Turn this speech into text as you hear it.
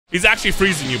He's actually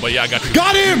freezing you, but yeah, I got you.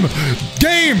 Got him!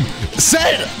 Game,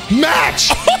 set, match!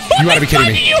 You gotta be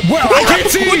kidding me. Well, I can't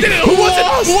see. Who did it? Who was it?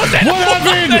 lost? Who was it? What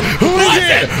happened? Who is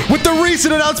it? With the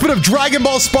recent announcement of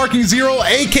Dragonball Sparking Zero,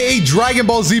 aka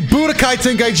Dragonball Z Budokai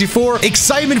Tenkaichi 4,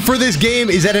 excitement for this game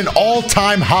is at an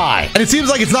all-time high. And it seems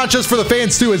like it's not just for the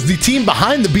fans too, as the team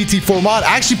behind the BT4 mod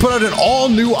actually put out an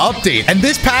all-new update. And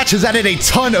this patch has added a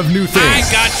ton of new things. I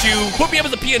got you. Put me up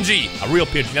as a PNG. A real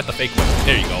PNG, not the fake one.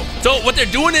 There you go. So what they're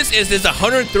doing is there's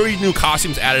 130 new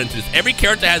costumes added into this. Every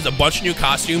character has a bunch of new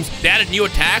costumes. They added new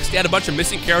attacks. They added a bunch of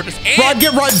missing characters. And Rod,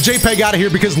 get Rod's JPEG out of here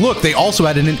because look, they also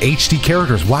added in HD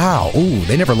characters. Wow. Ooh,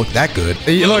 they never looked that good.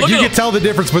 Look, you can tell the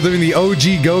difference between the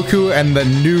OG Goku and the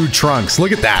new Trunks.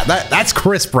 Look at that. That's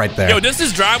crisp right there. Yo, this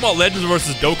is Dragonball Legends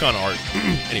versus Dokkan art.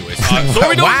 Anyways, so what are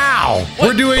we doing? Wow.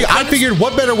 We're doing, I figured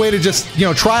what better way to just,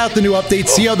 try out the new update,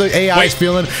 see how the AI is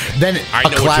feeling, then a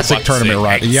classic tournament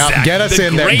run. Exactly. Yep, get us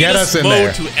in there. Get us in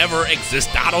there. To ever exist.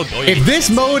 Dotodoya. If this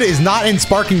mode is not in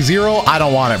Sparking Zero, I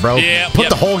don't want it, bro. Yeah, Put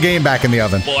the whole game back in the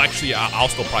oven. Well, actually, I'll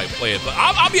still probably play it, but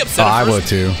I'll be upset. I would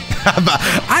too.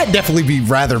 I'd definitely be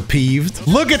rather peeved.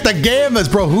 Look at the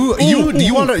gammas, bro. You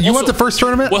want the first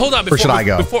tournament? Well, hold on. Or should I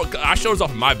go? Before I show this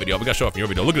off in my video, we gotta show off in your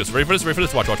video. Look at this. Ready for this? Ready for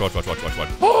this? Watch.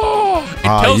 Oh, it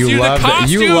tells you the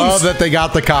costumes. You love that they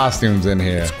got the costumes in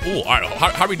here. It's cool. All right,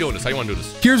 how are we doing this? How you want to do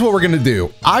this? Here's what we're gonna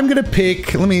do. I'm gonna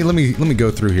pick. Let me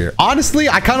go through here. Honestly,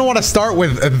 I kind of want to start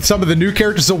with some of the new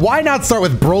characters. So why not start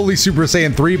with Broly Super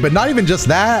Saiyan 3? But not even just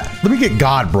that. Let me get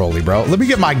God Broly, bro. Let me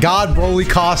get my God Broly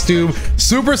costume.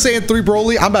 Super Saiyan 3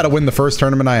 Broly. I'm about to win the first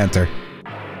tournament I enter.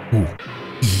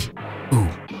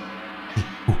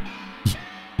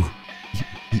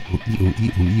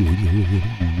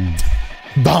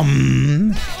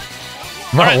 Bum.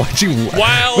 Bro, right. what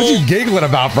you giggling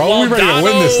about, bro? We ready to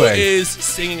win this thing. Is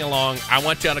singing along. I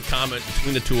want you to comment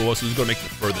between the two of us who's gonna make the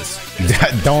furthest.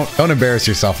 Don't embarrass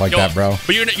yourself like that, bro.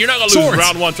 But you're not gonna lose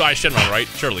round one to Shenron, right?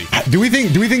 Surely. Do we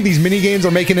think these mini games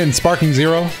are making it in Sparking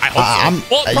Zero? I hope so.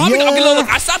 Well, probably. Yeah. Okay, look,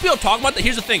 I saw people talking about that.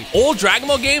 Here's the thing: old Dragon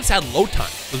Ball games had load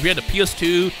time because we had the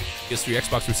PS2, PS3,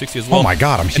 Xbox 360 as well. Oh my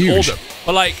God, I'm huge. Older.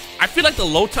 But like, I feel like the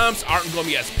load times aren't going to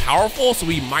be as powerful, so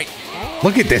we might.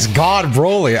 Look at this God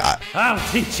Broly. I'll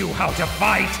teach you how to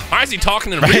fight. Why is he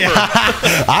talking in Reaper?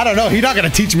 I don't know. He's not going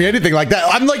to teach me anything like that.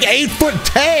 I'm like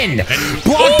 8'10".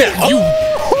 Block that.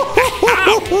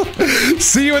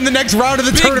 See you in the next round of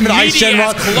the tournament, Ice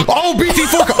Shenron. Oh,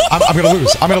 BT4. I'm going to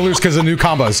lose. I'm going to lose because of new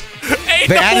combos.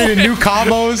 They added in new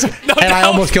combos, and I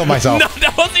almost killed myself. No,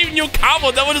 that wasn't even new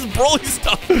combo. That was just Broly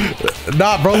stuff.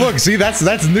 Nah, bro, look. See, that's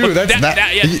new. Look,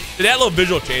 that little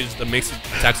visual change that makes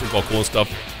attacks look all cool and stuff.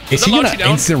 Is he gonna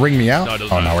instant ring me out? No, it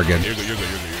doesn't matter. No, we're good. You're good.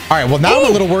 All right, well, now I'm a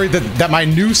little worried that my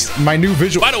new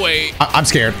visual. By the way, I'm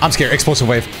scared. Explosive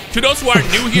wave. To those who are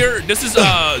new here, this is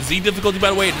Z difficulty, by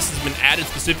the way. This has been added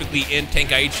specifically in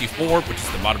Tenkaichi 4, which is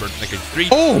the modern version of Tenkaichi 3.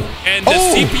 Oh! And the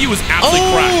CPU is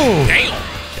absolutely cracked.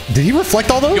 Damn. Did he reflect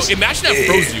all those? Yo, imagine that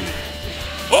froze you.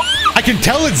 I can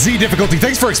tell it's Z difficulty.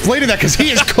 Thanks for explaining that, because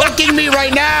he is cooking me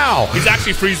right now. He's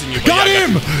actually freezing you. Got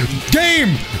him!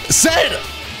 Game, set,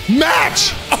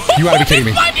 match! You gotta be kidding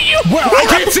me. Well, I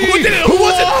can't see. Who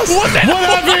was it? What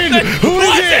happened? Who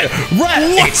is it?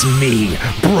 It's me,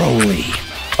 Broly.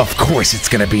 Of course it's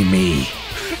gonna be me.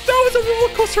 That was a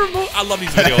roller coaster remote. I love these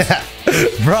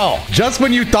videos. Bro, just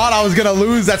when you thought I was gonna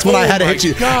lose, that's when I had to hit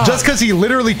you. God. Just because he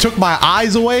literally took my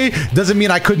eyes away doesn't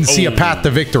mean I couldn't see a path to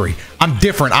victory. I'm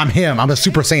different. I'm him. I'm a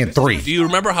Super Saiyan 3. Do you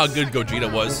remember how good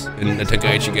Gogeta was in the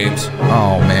Tenkaichi games?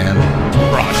 Oh, man.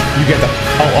 Rush. You get the...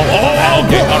 Oh,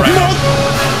 okay, all right.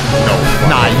 No.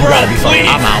 Nah, you gotta be funny.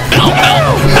 I'm out.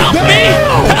 Help me!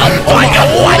 Oh, my God.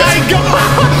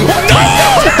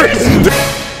 No!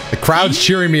 The crowd's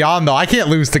cheering me on, though. I can't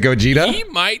lose to Gogeta. He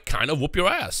might kind of whoop your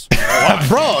ass.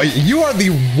 Bro, you are the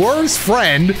worst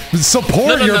friend.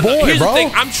 Support your boy, Here's bro. The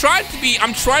thing. I'm trying to be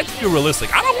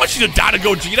realistic. I don't want you to die to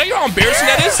Gogeta. You know how embarrassing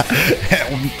that is?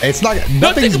 It's not.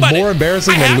 Nothing's more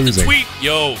embarrassing than losing. I have to tweet,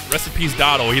 yo, rest in peace,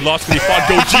 Dotto. He lost when he fought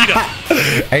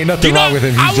Gogeta. Ain't nothing wrong with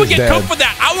him. He's I would just get dead. cooked for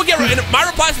that. I would get. My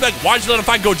reply is like, why'd you let him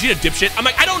fight Gogeta, dipshit? I'm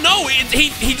like, I don't know. He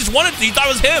just wanted to. He thought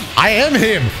it was him. I am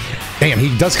him. Damn,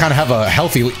 he does kind of have a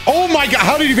healthy... Oh my God,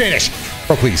 how did he vanish?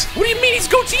 Bro, please. What do you mean he's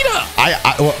Gogeta?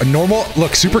 Well, normal,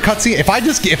 look, super cutscene. If I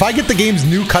get the game's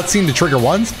new cutscene to trigger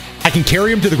once, I can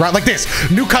carry him to the ground like this.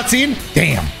 New cutscene,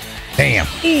 damn.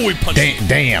 Ooh, he punched me.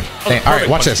 Damn. All right,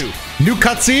 watch this. New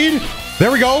cutscene, there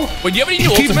we go. Wait, do you have any new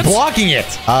ultimates? He keeps blocking it.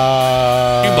 You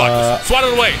can block this. Swat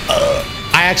it away.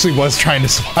 I actually was trying to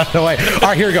swat it away. All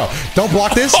right, here we go. Don't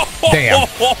block this. Damn.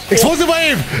 Explosive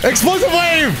wave. Explosive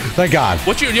wave. Thank God.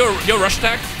 What's your rush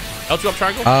attack? L2 up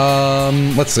triangle?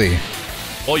 Let's see.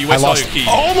 Oh, you wasted all your ki.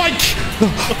 Oh my!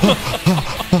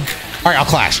 All right, I'll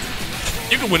clash.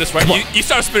 You can win this, right? You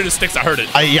started spinning the sticks. I heard it.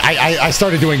 I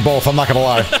started doing both. I'm not gonna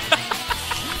lie.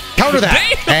 Counter that.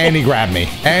 Damn. And he grabbed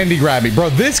me. Bro,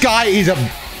 this guy is a...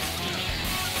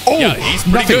 Oh, yeah, he's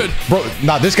pretty good. Bro,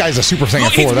 nah, this guy's a Super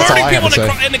Saiyan 4. He's That's all I have to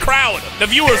people say. in the crowd. The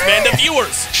viewers, man. The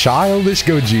viewers. Childish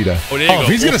Gogeta. Oh, there you go. If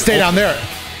he's going to stay down there.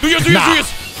 Do yours.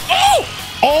 Oh!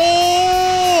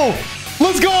 Oh!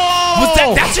 Let's go!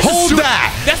 That's just Hold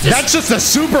that. That's just a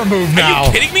super move now. Are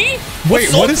you kidding me?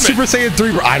 Wait, what is Super Saiyan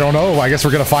 3? I don't know. I guess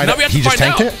we're going to find out. He just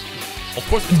tanked it? Of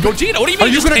course, it's Gogeta. What do you mean?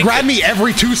 Are you going to grab me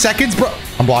every 2 seconds, bro?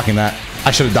 I'm blocking that.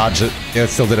 I should have dodged it. Yeah, it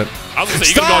still did it. I was going to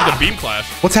say, you got to go to the beam clash.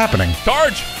 What's happening?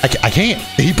 Charge. I can't.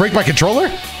 Did he break my controller?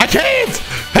 I can't.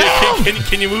 Help!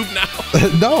 Can you move now?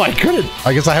 No, I couldn't.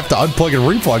 I guess I have to unplug and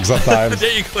replug sometimes.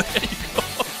 There you go.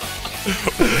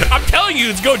 I'm telling you,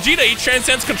 it's Gogeta. He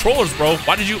transcends controllers, bro.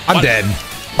 Why did you... I'm dead.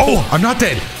 Oh, I'm not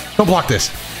dead. Don't block this.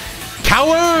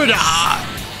 Coward!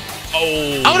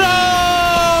 Oh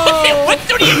no! What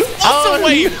the explosive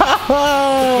wave?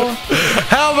 No.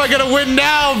 How am I gonna win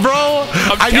now, bro?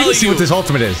 I need to see what this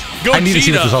ultimate is.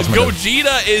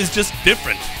 Gogeta is just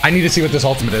different. I need to see what this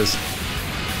ultimate is.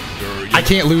 I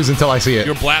can't lose until I see it.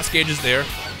 Your blast gauge is there.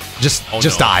 Just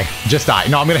die. Just die.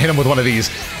 No, I'm gonna hit him with one of these.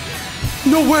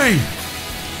 No way!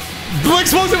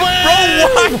 Explosive wave!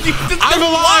 Bro, what? I'm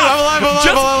alive!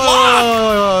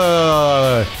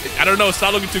 I don't know. It's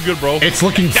not looking too good, bro. It's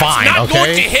looking fine, not okay?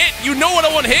 going to hit. You know what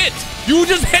I want to hit. You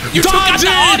just hit. You took out the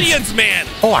audience, man.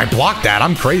 Oh, I blocked that.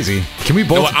 I'm crazy. Can we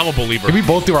both? You know what? I'm a believer. Can we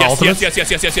both do our ultimates? Yes. Let's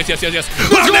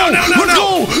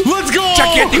go!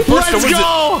 Gigantic burster.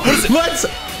 What is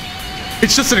it?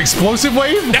 It's just an explosive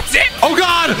wave? That's it. Oh,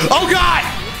 God!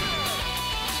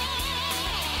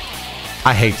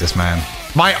 I hate this, man.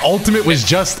 My ultimate was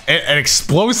just an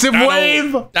explosive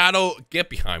wave? That'll get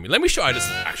behind me. Let me show you this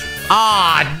action.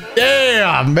 Ah,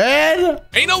 damn, man.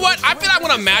 And you know what? I feel like I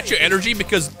want to match your energy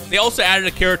because they also added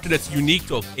a character that's unique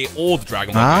to an old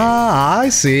Dragon Ball. I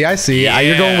see. Yeah.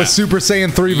 You're going with Super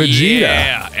Saiyan 3 Vegeta.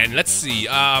 Yeah, and let's see.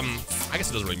 I guess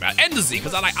it doesn't really matter. And the Z,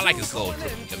 because I like his little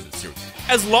series.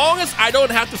 As long as I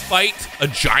don't have to fight a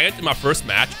giant in my first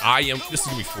match, this is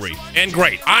gonna be free. And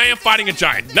great, I am fighting a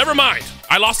giant. Never mind.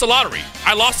 I lost the lottery.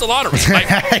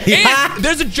 Yeah. And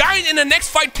there's a giant in the next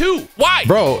fight too. Why?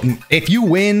 Bro, if you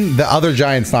win, the other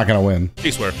giant's not gonna win.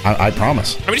 I swear. I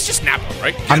promise. I mean, it's just Nappa,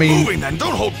 right? I mean, moving then,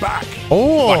 don't hold back.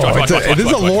 Oh, this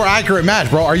is a lore accurate match,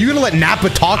 bro. Are you gonna let Nappa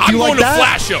talk to you like that? I'm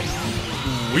going to flash him.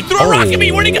 We threw a rock at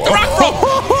me. Where did he get the rock from?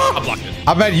 I blocked it.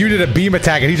 I bet you did a beam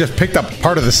attack and he just picked up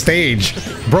part of the stage.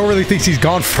 Bro really thinks he's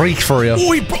gone freak for real.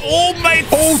 Oh, man.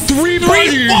 Oh, three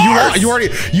bars.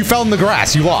 You fell in the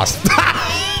grass. You lost.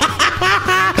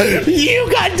 You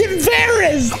got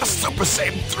embarrassed. Not a Super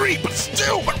Saiyan 3, but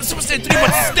still.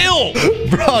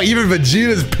 Bro, even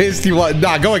Vegeta's pissed.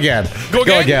 Nah, go again. Go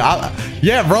again?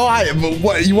 Yeah, bro.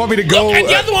 What you want me to go? Look, and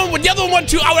the other one won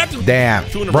too. I would have to. Damn,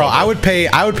 bro. I would pay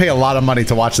a lot of money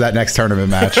to watch that next tournament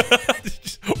match.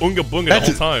 Unga bunga the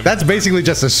whole time. That's basically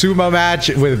just a sumo match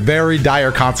with very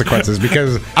dire consequences.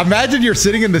 Because imagine you're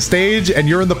sitting in the stage and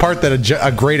you're in the part that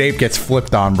a great ape gets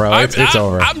flipped on, bro. It's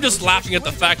over. I'm just laughing at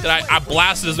the fact that I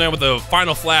blasted this man with a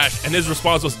final flash, and his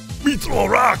response was, "Me throw a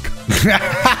rock."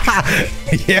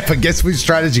 Yeah, but guess which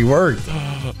strategy worked?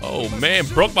 Oh man,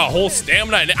 broke my whole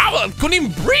stamina, and I couldn't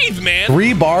even breathe, man.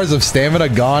 3 bars of stamina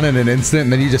gone in an instant,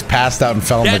 and then you just passed out and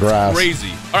fell on the grass. That's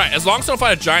crazy. All right, as long as I don't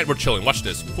fight a giant, we're chilling. Watch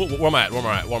this. Where am I at?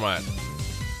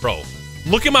 Bro,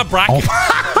 look at my bracket.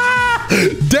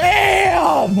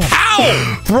 Damn!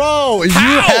 How? Bro, you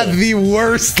have the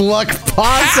worst luck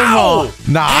possible. How?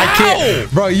 Nah, I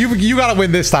can't. Bro, you gotta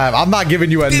win this time. I'm not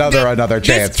giving you another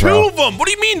chance, bro. There's 2 of them. What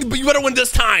do you mean? But you better win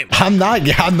this time. I'm not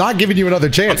giving you another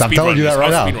chance. I'm telling you that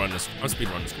right now. I'm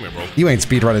speedrunning this. Come here, bro. You ain't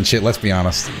speedrunning shit. Let's be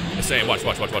honest. I'm saying, watch.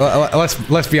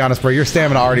 Let's be honest, bro. Your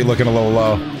stamina already looking a little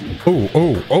low.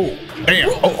 Oh. Damn.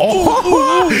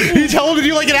 Oh. He's holding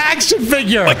you like an action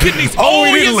figure. My kidneys.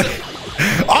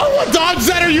 Oh, dodge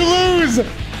that or you lose.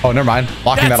 Oh, never mind.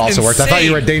 Blocking that also worked. I thought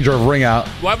you were in danger of ring out.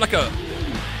 Do I have like a...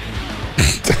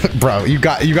 Bro, you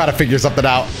got to figure something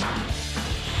out.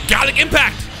 Galactic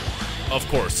impact. Of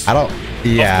course. I don't.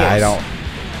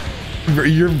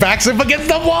 Your back's up against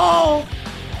the wall.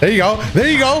 There you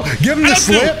go. Give him the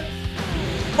slip.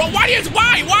 Bro, why are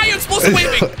you explosive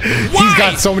waving? Why? He's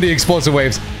got so many explosive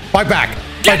waves. Fight back.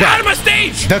 Get out of my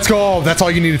stage. Let's go. That's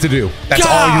all you needed to do.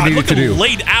 All you needed to do.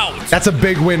 Laid out. That's a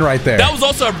big win right there. That was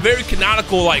also a very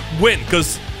canonical win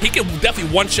because he can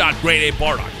definitely one-shot grade A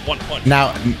Bardock. One punch.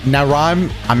 Now,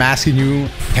 Rhyme, I'm asking you,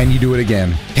 can you do it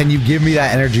again? Can you give me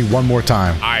that energy one more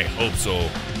time? I hope so.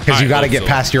 Because you got to get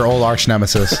past your old arch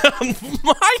nemesis.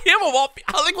 Him of all,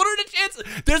 like, what are the chances?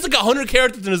 There's like 100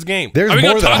 characters in this game. There's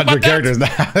more than 100 characters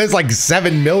now. There's like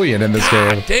 7 million in this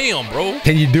game. Damn, bro.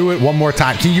 Can you do it one more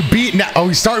time? Can you beat now? Oh,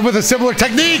 he's starting with a similar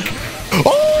technique.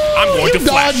 Oh, I'm going to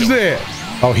flash dodged it.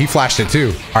 Oh, he flashed it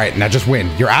too. All right, now just win.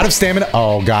 You're out of stamina.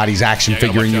 Oh God, he's action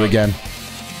figuring you again.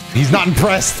 He's not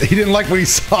impressed. He didn't like what he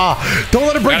saw. Don't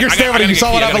let him break your stamina. You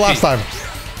saw what happened last time.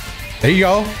 There you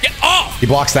go. Get off. He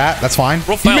blocks that. That's fine.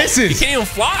 Bro, he misses. He can't even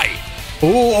fly.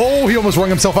 Oh, he almost wrung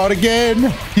himself out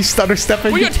again. He's stutter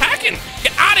stepping. Where are you attacking?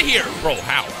 Get out of here. Bro,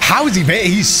 how? How is he?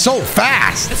 He's so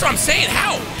fast. That's what I'm saying.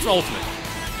 How? It's ultimate.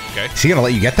 Okay. Is he gonna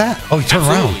let you get that? Oh, he turned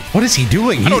around. What is he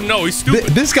doing? I don't know. He's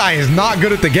stupid. This guy is not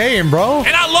good at the game, bro.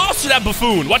 And I lost to that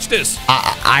buffoon. Watch this.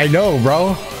 I know,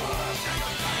 bro.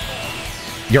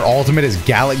 Your ultimate is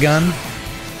Gallet Gun.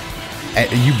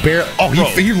 And you barely. Oh,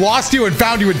 he lost you and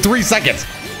found you in 3 seconds.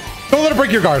 Don't let him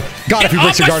break your guard. God, if he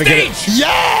breaks your guard again.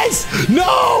 Yes!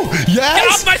 No! Yes! Get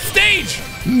off my stage!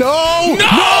 No!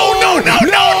 No!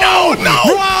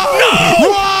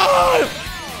 Run!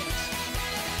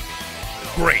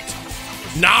 Great.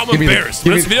 Now I'm embarrassed.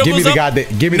 Give me the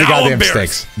goddamn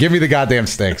sticks. Give me the goddamn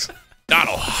sticks.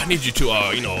 Doto, I need you to,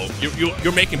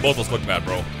 you're making both of us look bad,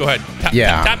 bro. Go ahead.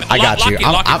 I got you.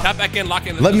 Tap back in, lock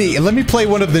in. Let me play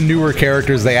one of the newer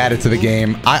characters they added to the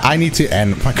game. I need to,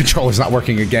 and my controller's not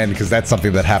working again because that's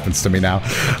something that happens to me now.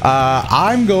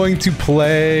 I'm going to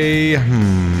play,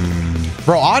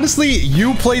 bro, honestly,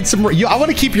 you played some, I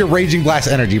want to keep your Raging Blast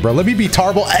energy, bro. Let me be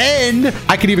Tarble, and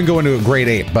I could even go into a grade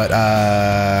 8, but,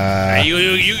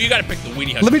 you gotta pick the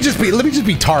weenie. Let me just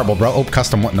be Tarble, bro. Oh,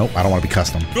 custom one. Nope, I don't want to be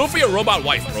custom. Go for your robot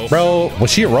wife, bro. Bro, was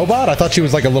she a robot? I thought she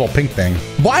was like a little pink thing.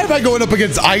 Why am I going up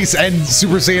against Ice and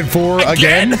Super Saiyan 4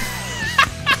 again?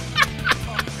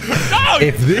 No,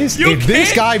 if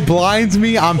this guy blinds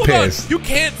me, I'm pissed. You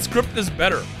can't script this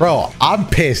better. Bro, I'm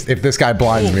pissed if this guy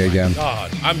blinds me again.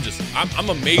 God, I'm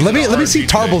amazed. Let me see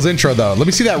Tarble's intro though. Let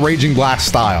me see that Raging Blast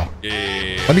style.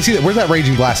 Yeah. Let me see that. Where's that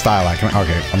Raging Blast style at?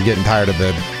 Okay, I'm getting tired of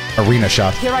the arena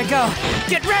shot. Here I go.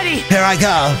 Get ready. Here I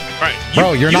go. Right.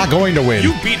 Bro, you're not going to win.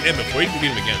 You beat him before. You can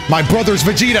beat him again. My brother's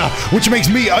Vegeta, which makes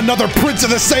me another Prince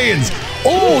of the Saiyans.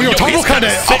 Oh, yo, Tarble's kind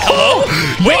of. Hello?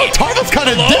 Wait, Tarble's kind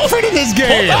of different in this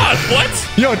game. Hold on, what?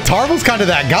 Yo, Tarble's kind of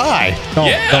that guy.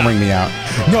 Don't ring me out.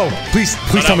 No, please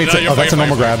tell me it's a, that's a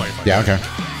normal grab. Yeah, okay.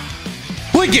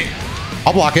 Blink it.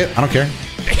 I'll block it. I don't care.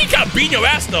 He got beating your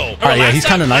ass though. All right, yeah, he's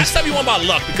kind of nice. Last time you won by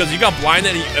luck because you got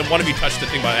blinded and one of you touched the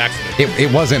thing by accident.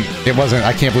 It wasn't.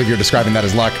 I can't believe you're describing that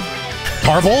as luck.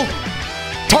 Tarble?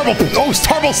 Oh,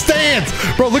 Tarble stands.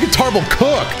 Bro, look at Tarble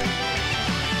cook.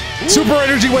 Ooh. Super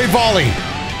energy wave volley.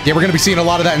 Yeah, we're gonna be seeing a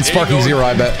lot of that in Sparking Zero,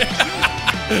 I bet.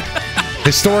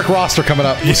 Historic roster coming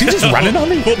up. Was he just running on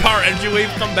me? Full power energy wave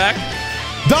come back.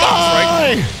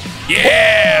 Die!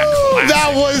 Yeah! Ooh,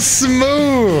 that was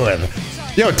smooth.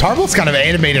 Yo, Tarble's kind of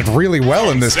animated really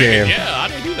well in this game. Yeah, how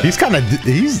do you do that? He's kind of,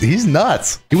 he's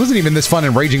nuts. He wasn't even this fun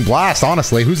in Raging Blast,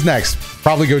 honestly. Who's next?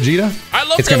 Probably Gogeta? I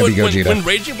love it's that gonna be Gogeta. When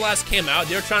Raging Blast came out,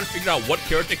 they were trying to figure out what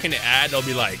character can they add. They'll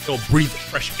be like, they'll breathe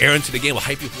fresh air into the game, will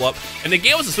hype people up. And they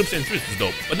gave us a Super Saiyan 3, which is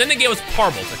dope. But then they gave us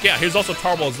Tarble. It's like, yeah, here's also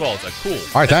Tarble as well. It's like, cool.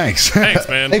 All right, thanks. Thanks,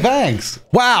 man. Hey, thanks.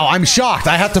 Wow, I'm shocked.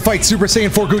 I have to fight Super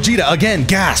Saiyan 4 Gogeta again.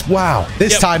 Gasp. Wow.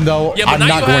 This time, though, I'm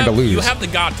not going to lose. You have the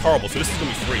god Tarble, so this is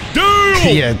going to be free. Dude!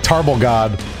 Yeah, Tarble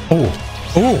God. Oh.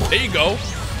 There you go.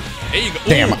 There you go. Ooh.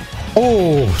 Damn.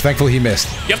 Oh, thankfully he missed.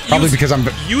 Probably because I'm...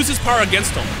 Use his power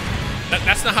against him.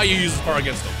 That's not how you use his power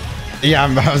against him. Yeah,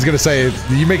 I was going to say,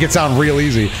 you make it sound real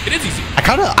easy. It is easy. I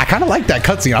kind of like that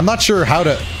cutscene. I'm not sure how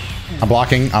to... I'm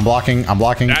blocking. I'm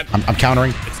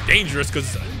countering. It's dangerous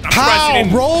because... How,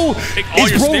 bro?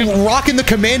 Is bro rocking the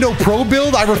Commando Pro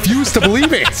build? I refuse to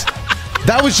believe it.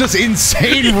 That was just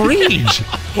insane rage.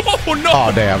 Oh, no.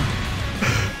 Oh, damn.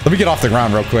 Let me get off the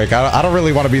ground real quick. I don't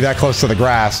really want to be that close to the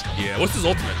grass. Yeah, what's his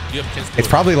ultimate? Do you have a chance to it's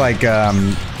probably like,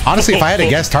 honestly, if I had to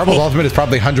guess, Tarble's ultimate is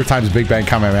probably 100 times Big Bang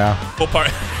Kamehameha. Full part.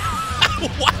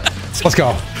 What? Let's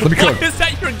go. Let me cook. Why is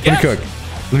that your guess?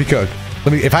 Let me cook.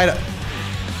 If I had a...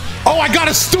 Oh, I got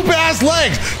a stupid ass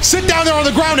legs. Sit down there on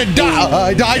the ground and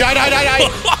die. Die.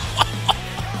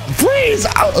 Freeze.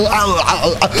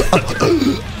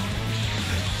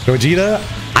 Gogeta,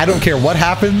 I don't care what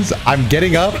happens. I'm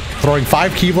getting up, throwing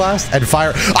 5 Ki Blasts and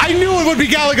fire. I knew it would be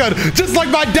Galagun, just like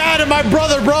my dad and my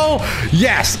brother, bro.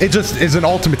 Yes, it just is an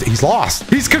ultimate. He's lost.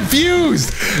 He's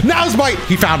confused. Now's my...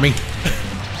 He found me.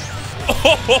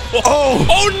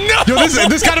 Oh no! Yo, this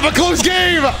is kind of a close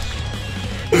game.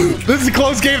 This is a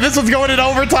close game. This one's going in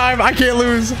overtime. I can't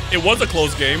lose. It was a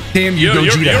close game. Damn you,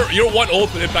 Gogeta. You're one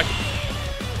ultimate impact.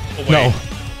 No.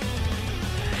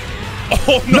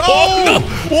 Oh, no. No!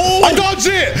 Oh. I dodged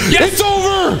it! Yes. It's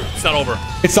over! It's not over.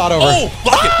 It's not over. Oh,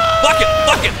 block it, block it,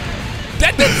 block it.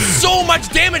 That did so much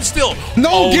damage still.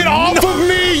 No, get off of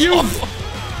me, you...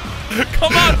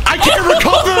 Come on. I can't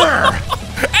recover!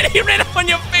 And he ran up on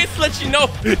your face to let you know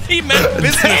he meant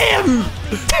business.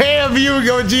 Damn you,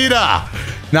 Gogeta!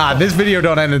 Nah, this video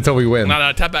don't end until we win.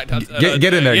 No, tap back. Get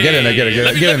in there, get in there, get in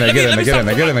there, get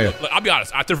in there. I'll be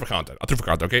honest, I threw for content.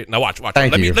 Okay? Now watch.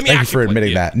 Thank you. Thank you for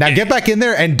admitting that. Now get back in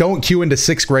there and don't queue into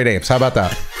 6th grade apes. How about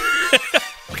that?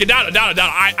 Okay, down.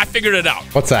 I figured it out.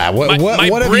 What's that? What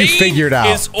have you figured out?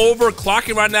 It's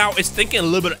overclocking right now. It's thinking a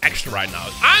little bit extra right now.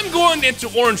 I'm going into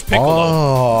Orange Piccolo.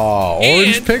 Oh,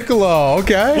 Orange Piccolo.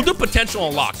 Okay. We'll do potential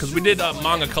unlock because we did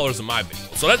manga colors in my video.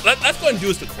 So let's go ahead and do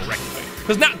this the correct way.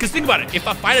 Because think about it. If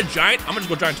I fight a giant, I'm gonna just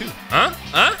go giant too.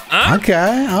 Huh?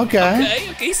 Okay.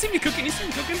 Okay. You see me cooking?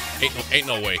 Ain't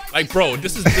no way. Like, bro,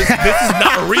 this is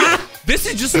not real. This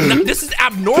is just this is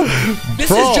abnormal. This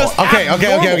is just abnormal.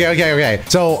 Okay.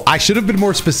 So I should have been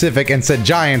more specific and said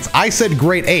giants. I said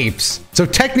great apes. So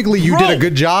technically you did a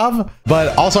good job,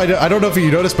 but also I don't know if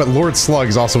you noticed, but Lord Slug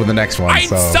is also in the next one. I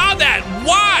saw that.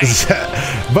 Why?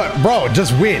 But bro,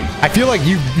 just win. I feel like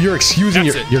you're excusing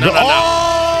your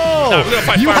No,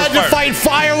 you had to fight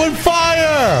fire with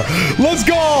fire. Let's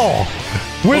go.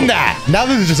 Win that. Now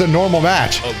this is just a normal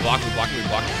match. Oh, block me.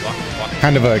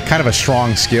 Kind of a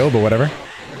strong skill, but whatever.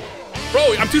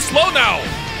 Bro, I'm too slow now.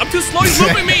 I'm too slow. He's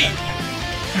moving me.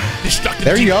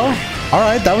 There you go. All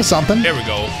right, that was something. There we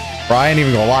go. Bro, I ain't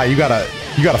even gonna lie. You gotta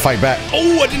fight back.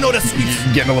 Oh, I didn't know that.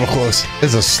 Getting a little close.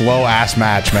 This is a slow ass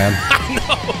match, man. I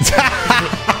know.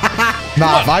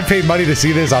 Nah, if I paid money to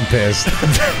see this, I'm pissed.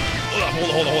 Hold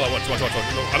on. Watch. No, I don't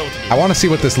know what to do. I want to see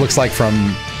what this looks like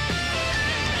from.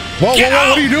 Whoa, what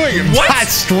are you doing? What?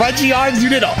 Stretchy arms? You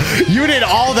did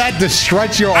all that to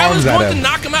stretch your arms at him. I was going to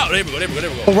knock him out. There we go.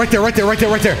 Oh, right there.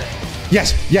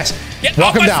 Yes.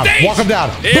 Walk him down.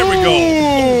 There we go.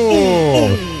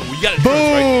 Boom. We got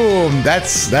insurance,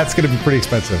 right? That's gonna be pretty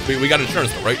expensive. We got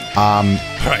insurance though, right?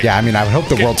 Right. Yeah, I mean, I would hope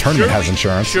the World Tournament has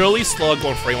insurance. Surely Slug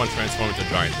going for A1 transform into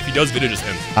Giant. If he does, video just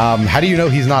ends. How do you know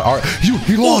he's not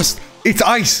you lost? It's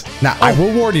ice. Now, I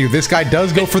will warn you, this guy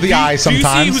does go for the eye sometimes.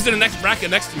 Do you see who's in the next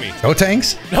bracket next to me? Go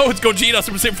Tanks? No, it's Gogeta,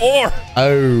 Super Saiyan 4.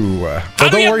 Oh. Well,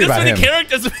 don't worry about him. How do you have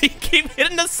this many characters? We keep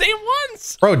hitting the same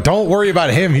ones. Bro, don't worry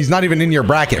about him. He's not even in your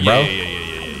bracket, bro. Yeah.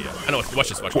 I know. Watch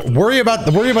this. Worry about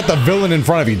the villain in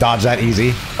front of you. Dodge that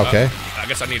easy. Okay. I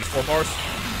guess I need 4 bars.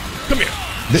 Come here.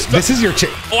 This is your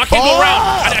Oh, I can't go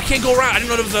around. I can't go around. I didn't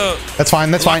know there was a. That's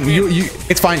fine. It's fine.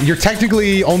 You're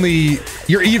technically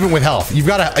you're even with health. You've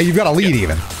got a lead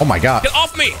even. Oh my god. Get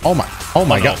off me. Oh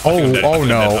my god. Oh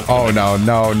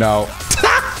no.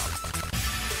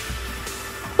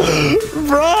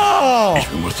 Bro.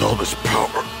 Even with all this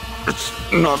power, it's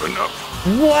not enough.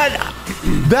 What?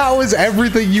 That was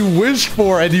everything you wished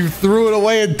for, and you threw it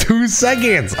away in 2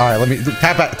 seconds. All right, let me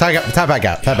tap back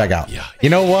out. Yeah. You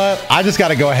know what? I just got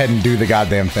to go ahead and do the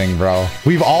goddamn thing, bro.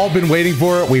 We've all been waiting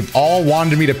for it. We've all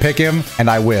wanted me to pick him, and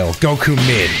I will. Goku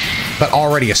mid, but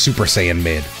already a Super Saiyan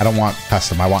mid. I don't want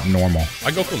custom. I want normal.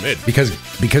 I Goku mid because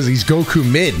he's Goku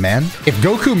mid, man. If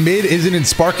Goku mid isn't in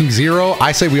Sparking Zero,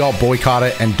 I say we all boycott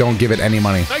it and don't give it any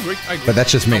money. I agree. But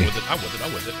that's just me. I'm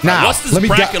with it. Now, what's this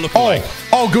bracket look like?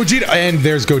 Oh, Gogeta, and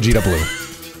there's Gogeta Blue.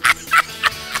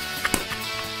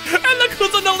 And look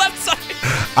who's on the left side.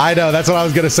 I know, that's what I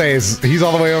was gonna say. Is he's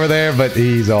all the way over there, but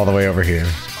he's all the way over here.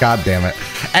 God damn it.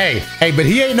 Hey, but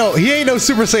he ain't no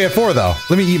Super Saiyan 4 though.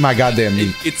 Let me eat my goddamn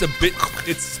meat.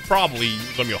 It's probably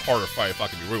gonna be a harder fight if I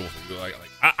can be real with you.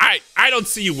 I don't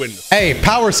see you win this. Hey,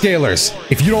 Power Scalers,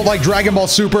 if you don't like Dragon Ball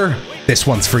Super, this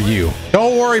one's for you.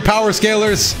 Don't worry, Power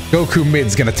Scalers. Goku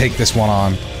mid's gonna take this one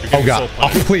on. Oh god.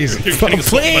 So please. Please.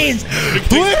 Please.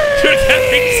 You're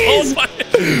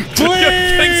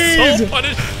getting so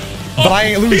punished. But I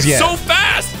ain't lose yet. He's so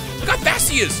fast. Look how fast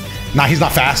he is. Nah, he's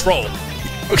not fast. Bro.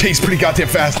 Okay, he's pretty goddamn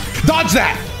fast. Dodge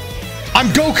that. I'm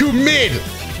Goku mid.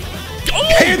 Oh,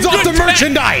 hands off the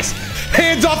merchandise.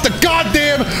 Hands off the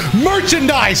goddamn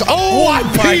merchandise. Oh, I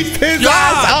pieced his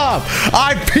ass up.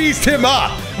 I pieced him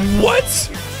up.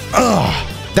 What? Ugh.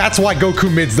 That's why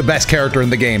Goku mid's the best character in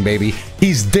the game, baby.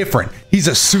 He's different. He's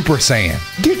a Super Saiyan.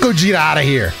 Get Gogeta out of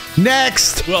here.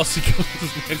 Next. Who else?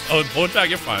 Oh, Bojack,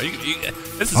 you're fine.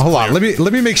 This is hold on.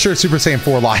 Let me make sure Super Saiyan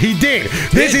 4 lost. He did.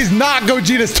 This is not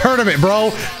Gogeta's tournament,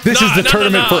 bro. This is the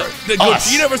tournament for the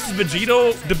us. Gogeta versus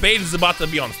Vegito debate is about to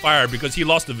be on fire because he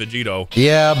lost to Vegito.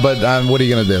 Yeah, but what are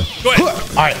you gonna do? Go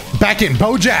ahead. All right, back in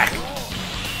Bojack.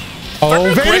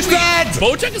 Oh, vanish that!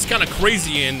 Bojack is kind of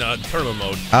crazy in tournament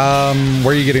mode.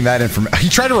 Where are you getting that information? He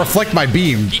tried to reflect my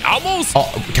beam. He almost.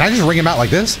 Oh, can I just ring him out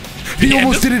like this? He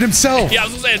almost did it himself. Yeah, I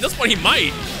was gonna say at this point he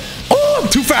might. Oh, I'm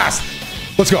too fast.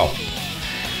 Let's go.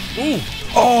 Ooh.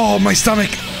 Oh, my stomach.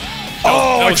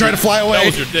 Oh, I tried to fly away. That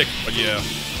was your dick, but yeah.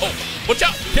 Oh, watch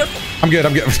out. Careful. I'm good.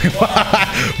 I'm good.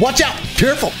 Watch out.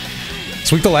 Careful.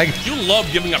 Sweep the leg. You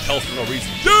love giving up health for no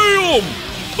reason. Damn.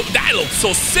 That looks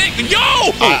so sick.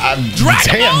 Yo.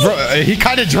 Dragon Ball. Bro, he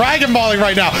kind of Dragon Balling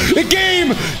right now. The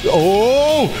game.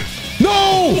 Oh.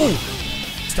 No. Ooh.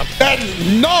 Stop.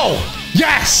 No.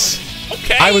 Yes.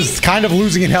 Okay. I was kind of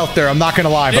losing in health there. I'm not going to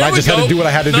lie, but I just had to do what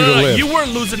I had to do to live. You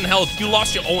weren't losing in health. You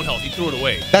lost your own health. You threw it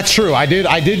away. That's true. I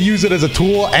did use it as a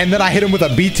tool, and then I hit him with a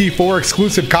BT4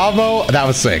 exclusive combo. That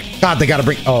was sick. God, they got to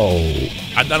bring... Oh.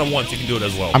 I've done it once. You can do it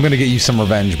as well. I'm going to get you some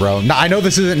revenge, bro. Now, I know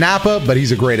this isn't Nappa, but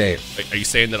he's a grade 8. Are you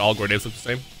saying that all grade 8s look the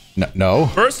same? No.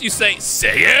 First, you say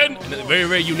Saiyan in a very,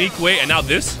 very unique way, and now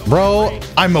this? Bro,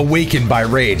 I'm awakened by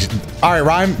rage. All right,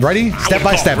 Rhyme, ready? Step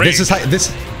by step. This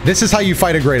is how you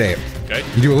fight a grade 8. Okay.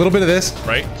 You do a little bit of this.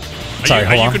 Right.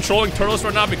 Are you controlling Turtles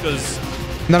right now? Because...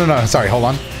 No. Sorry, hold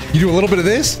on. You do a little bit of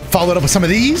this, followed up with some of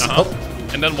these. Oh.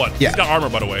 And then what? Yeah. He's got armor,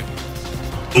 by the way.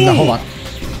 No, hold on.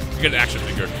 You get an action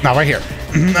figure. Now, right here.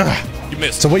 You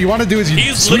missed. So what you want to do is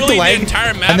you sweep the leg,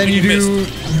 and then you do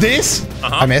this.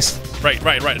 I missed. Right.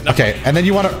 Okay, and then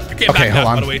you want to... Okay, hold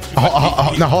on.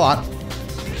 No, hold on.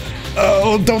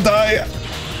 Oh, don't die.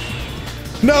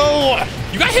 No!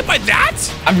 You got hit by that?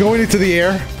 I'm going into the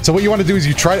air. So what you want to do is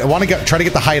you try to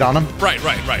get the height on him. Right.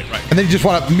 And then you just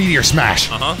want to meteor smash.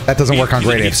 That doesn't work on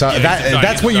grade 8. So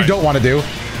that's what you don't want to do.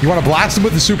 You want to blast him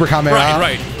with the super Kamehameha.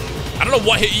 Right. I don't know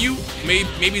what hit you.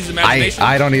 Maybe his imagination.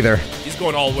 I don't either. He's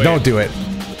going all the way. Don't do it.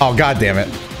 Oh, god damn it.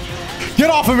 Get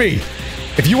off of me.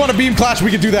 If you want to beam clash, we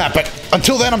can do that. But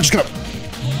until then, I'm just gonna...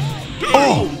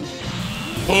 Oh.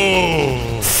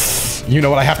 You know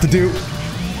what I have to do?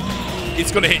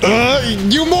 It's gonna hit you.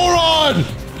 You moron!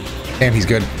 Damn, he's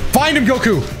good. Find him,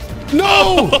 Goku.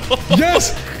 No!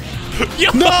 Yes!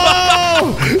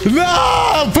 No!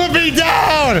 No! Put me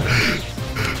down!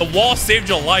 The wall saved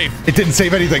your life. It didn't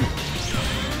save anything.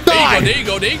 There you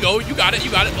go. You got it.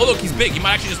 Oh, look, he's big. He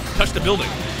might actually just touch the building.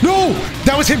 No!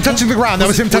 That was him touching the ground. That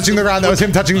was him touching the ground.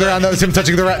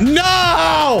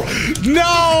 No!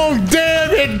 No!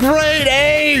 Damn it! Great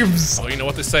aims! Oh, you know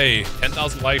what they say.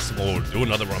 10,000 likes, we'll do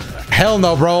another run back. Hell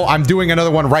no, bro. I'm doing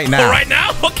another one right now. Right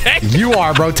now? Okay. You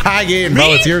are, bro. Tag in,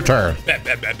 bro. It's your turn. Bet.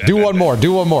 Do one more.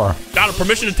 Got a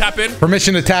permission to tap in?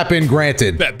 Permission to tap in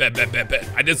granted. Bet.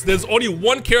 There's only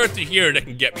one character here that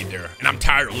can get me there, and I'm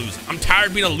tired of losing. I'm tired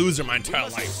of being a loser my entire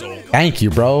life, so... Thank you,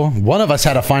 bro. One of us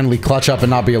had to finally clutch up and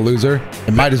not be a loser.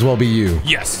 It might as well be you.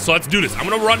 Yes, so let's do this. I'm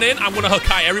gonna run in, I'm gonna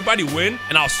Hakai everybody, win,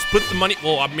 and I'll split the money.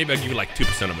 Well, maybe I'll give you like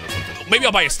 2% of it or something. Maybe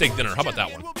I'll buy a steak dinner. How about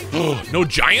that one? No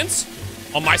giants?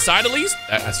 On my side, at least?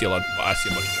 I see a bunch of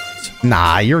giants.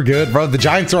 Nah, you're good, bro. The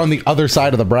giants are on the other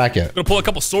side of the bracket. I'm gonna pull a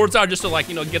couple swords out just to, like,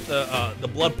 get the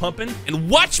blood pumping. And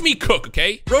watch me cook,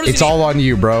 okay? It's all on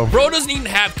you, bro. Bro doesn't even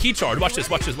have key charge. Watch this.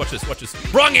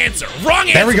 Wrong answer.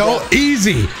 There we go. Bro.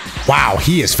 Easy. Wow,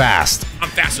 he is fast. I'm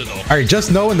faster, though. All right,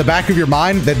 just know in the back of your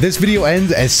mind that this video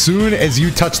ends as soon as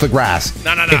you touch the grass.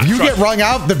 No. If you get wrung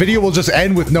out, the video will just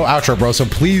end with no outro, bro. So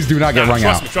please do not get wrung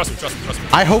out. Trust me.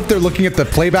 I hope they're looking at the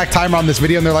playback timer on this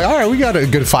video and they're like, all right, we got a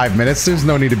good 5 minutes. There's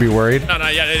no need to be worried. No,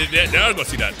 they're not gonna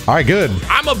see that. All right, good.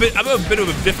 I'm a bit of a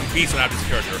different beast when I have this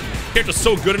character. The character's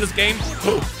so good in this game.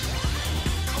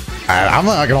 I'm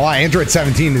not gonna lie, Android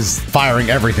 17 is firing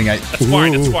everything at you.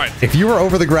 That's fine. If you were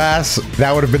over the grass,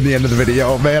 that would have been the end of the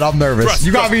video. Man, I'm nervous.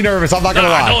 You got me nervous. I'm not gonna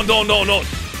lie. No.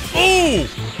 Ooh!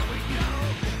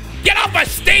 Get off my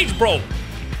stage, bro!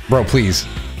 Bro, please.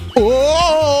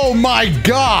 Oh my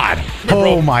god!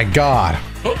 Oh my god!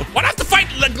 Why do I have to fight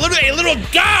like literally a little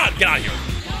god? Get out of here.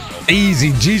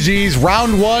 Easy. GG's.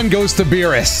 Round 1 goes to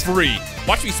Beerus. Free.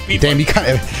 Watch me speed. Damn, you kind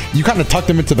of tucked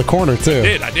him into the corner too.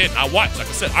 I did. Now watch. Like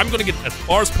I said, I'm gonna get as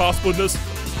far as possible in this.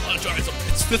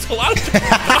 It's a lot of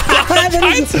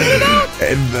giants.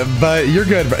 But you're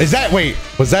good. Was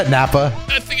that Nappa?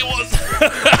 I think it was.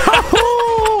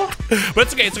 But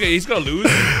it's okay. He's gonna lose.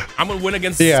 I'm gonna win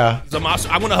against Zamasu.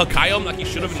 I'm gonna Hakai him like he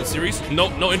should have in the series.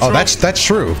 No intro. Oh, that's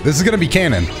true. This is gonna be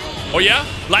canon. Oh yeah,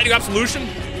 Lightning Absolution.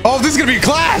 Oh, this is gonna be a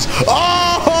clash!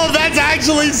 Oh, that's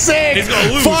actually sick! He's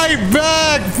gonna lose.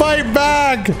 Fight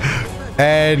back!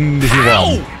 And he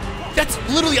won. That's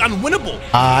literally unwinnable.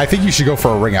 I think you should go for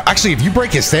a ring out. Actually, if you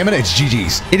break his stamina, it's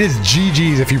GG's. It is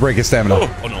GG's if you break his stamina.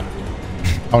 Oh no.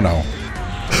 Oh no.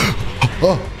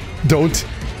 Oh, don't.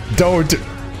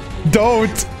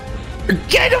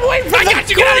 Get away from I got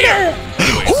you. Get out of here.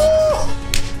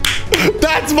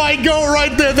 That's my goal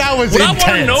right there. That was what intense.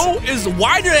 I want to know is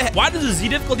why do the Z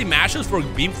difficulty mashes for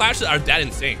beam clashes are that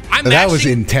insane? That was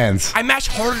intense. I mash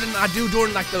harder than I do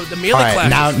during like the melee All right,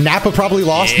 classes. now Nappa probably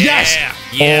lost. Yeah, Yes.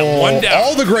 Yeah, Oh, one down.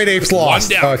 All the great apes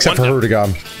lost, except for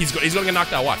Hurtigon. He's gonna get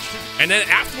knocked out. Watch. And then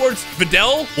afterwards,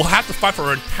 Videl will have to fight for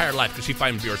her entire life because she's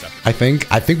fighting Beerus after.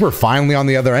 I think we're finally on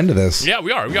the other end of this. Yeah,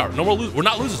 we are. No more losers. We're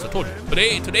not losers. I told you.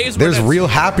 Today is. There's real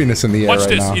happiness in the air Watch right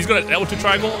this. now. He's gonna L2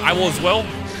 triangle. I will as well.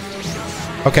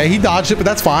 Okay, he dodged it, but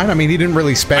that's fine. I mean, he didn't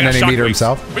really spend any meter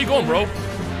himself. Where you going, bro?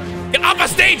 Get off my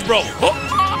stage, bro.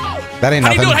 That ain't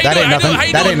nothing. That ain't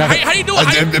nothing. That ain't nothing. How you doing?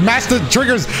 Mash the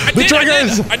triggers. The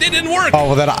triggers. I did. It didn't work.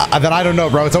 Oh, well, then I don't know,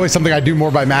 bro. It's always something I do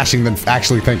more by mashing than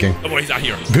actually thinking. Oh, he's out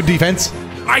here. Good defense.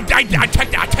 I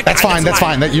checked that. That's fine. That's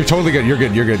fine. You're totally good. You're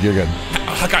good.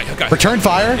 Okay. Return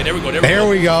fire. Yeah, there we go. There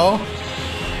we go.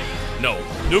 No.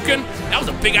 Nukin? That was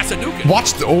a big ass Nukin.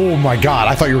 Watch. Oh, my God.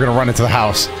 I thought you were going to run into the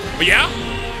house. But yeah?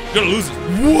 You're going to lose it.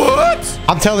 What?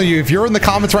 I'm telling you, if you're in the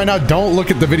comments right now, don't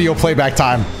look at the video playback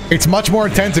time. It's much more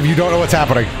intense if you don't know what's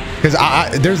happening. Because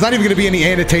there's not even going to be any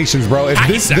annotations, bro. If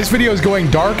this video is going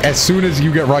dark as soon as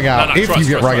you get rung out. If you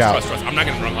get rung out. Trust. I'm not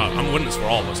getting rung out. I'm winning this for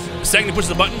all of us. The second he pushes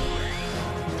the button.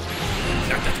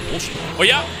 That's bullshit. Oh,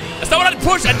 yeah? That's not what I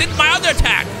pushed. I did my other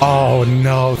attack. Oh,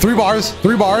 no. 3 bars.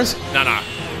 3 bars. Nah.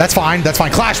 That's fine. That's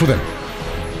fine. Clash with him.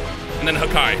 And then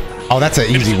Hakai. Oh, that's an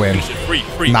easy win.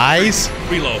 Free. Nice.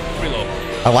 Free low.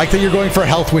 I like that you're going for a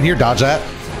health win here. Dodge that.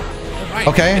 Right.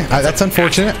 Okay, that's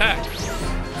unfortunate.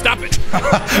 Stop it.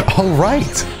 All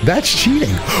right. That's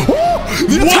cheating.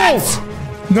 What?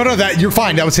 No, you're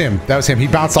fine. That was him. He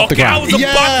bounced off the ground. I was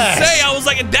about to say, I was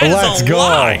like, that is a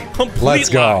lie. Complete Let's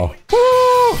go. Lie.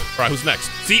 All right, who's next?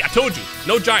 See, I told you.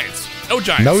 No giants.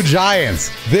 No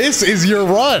giants. This is your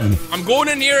run. I'm going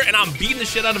in here and I'm beating the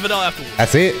shit out of Videl afterwards.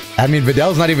 That's it. I mean,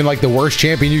 Videl's not even like the worst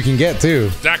champion you can get, too.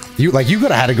 Exactly. You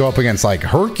could have had to go up against like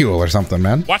Hercule or something,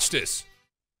 man. Watch this.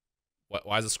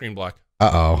 Why is the screen black?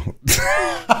 Uh-oh.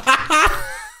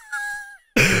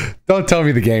 Don't tell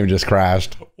me the game just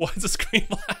crashed. Why is the screen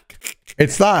black?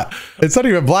 It's not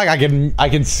even black. I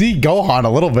can see Gohan a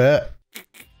little bit.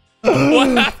 What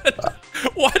happened?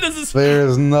 Why does this?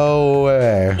 There's no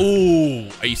way.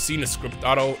 Ooh, are you seeing the script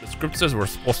auto? The script says we're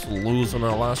supposed to lose in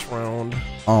our last round.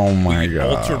 Oh my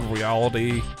god. Altered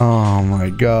reality. Oh my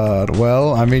god.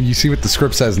 Well, I mean, you see what the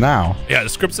script says now. Yeah, the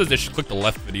script says they should click the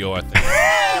left video, I think.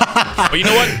 But you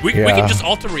know what? We can just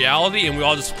alter reality and we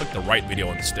all just click the right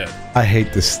video instead. I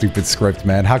hate this stupid script,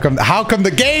 man. How come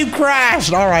the game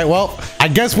crashed? All right, well, I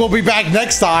guess we'll be back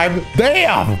next time.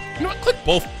 Damn. You know what? Click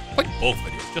both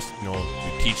videos. Just, to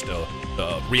teach the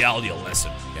reality a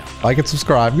lesson. Yeah. Like and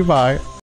subscribe. Goodbye.